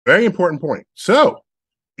Very important point. So,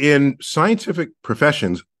 in scientific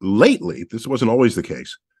professions, lately, this wasn't always the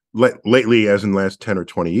case, lately, as in the last 10 or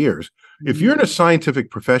 20 years, if you're Mhm. in a scientific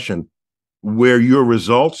profession where your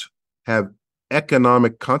results have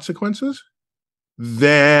economic consequences,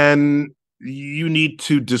 then you need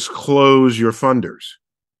to disclose your funders.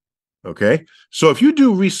 Okay. So if you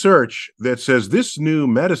do research that says this new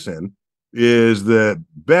medicine is the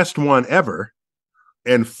best one ever,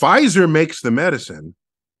 and Pfizer makes the medicine,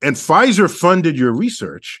 and Pfizer funded your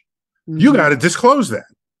research, you got Mhm. to disclose that.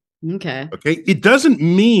 Okay. Okay. It doesn't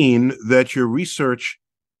mean that your research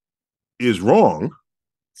is wrong.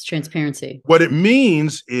 It's transparency. What it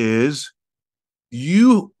means is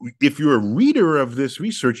you, if you're a reader of this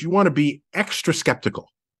research, you want to be extra skeptical,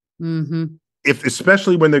 Mhm. if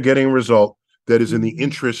especially when they're getting a result that is in the Mhm.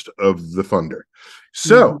 interest of the funder.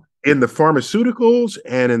 So, Mhm. in the pharmaceuticals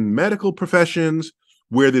and in medical professions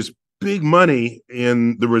where there's big money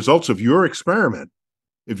in the results of your experiment,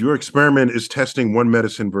 if your experiment is testing one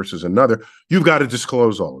medicine versus another, you've got to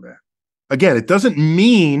disclose all of that. Again, it doesn't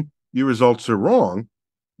mean your results are wrong,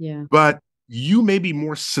 Yeah. but you may be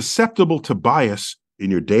more susceptible to bias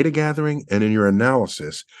in your data gathering and in your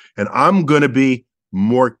analysis. And I'm going to be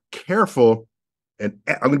more careful, and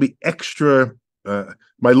I'm going to be extra, uh,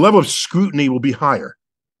 my level of scrutiny will be higher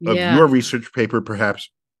of Yeah. your research paper, perhaps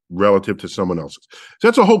relative to someone else's. So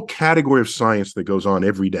that's a whole category of science that goes on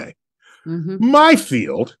every day. Mhm. My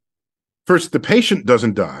field, first, the patient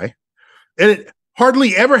doesn't die, and it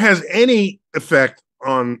hardly ever has any effect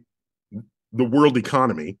on the world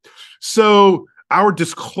economy. So our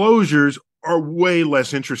disclosures are way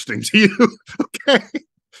less interesting to you. Okay.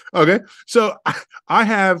 Okay. So I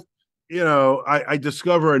have, I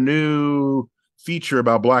discover a new feature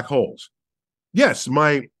about black holes. Yes,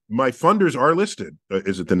 my funders are listed.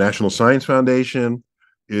 Is it the National Science Foundation?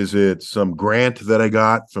 Is it some grant that I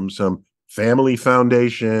got from some family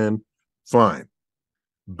foundation? Fine.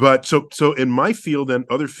 But so in my field and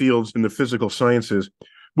other fields in the physical sciences,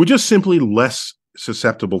 we're just simply less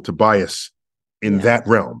susceptible to bias in Yeah. that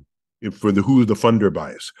realm, for the who the funder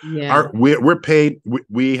bias. Yeah. We're paid.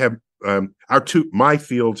 We have our two my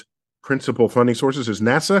field's principal funding sources is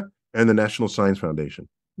NASA and the National Science Foundation.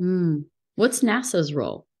 Mm. What's NASA's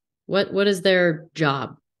role? What is their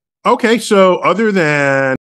job? Okay, so other than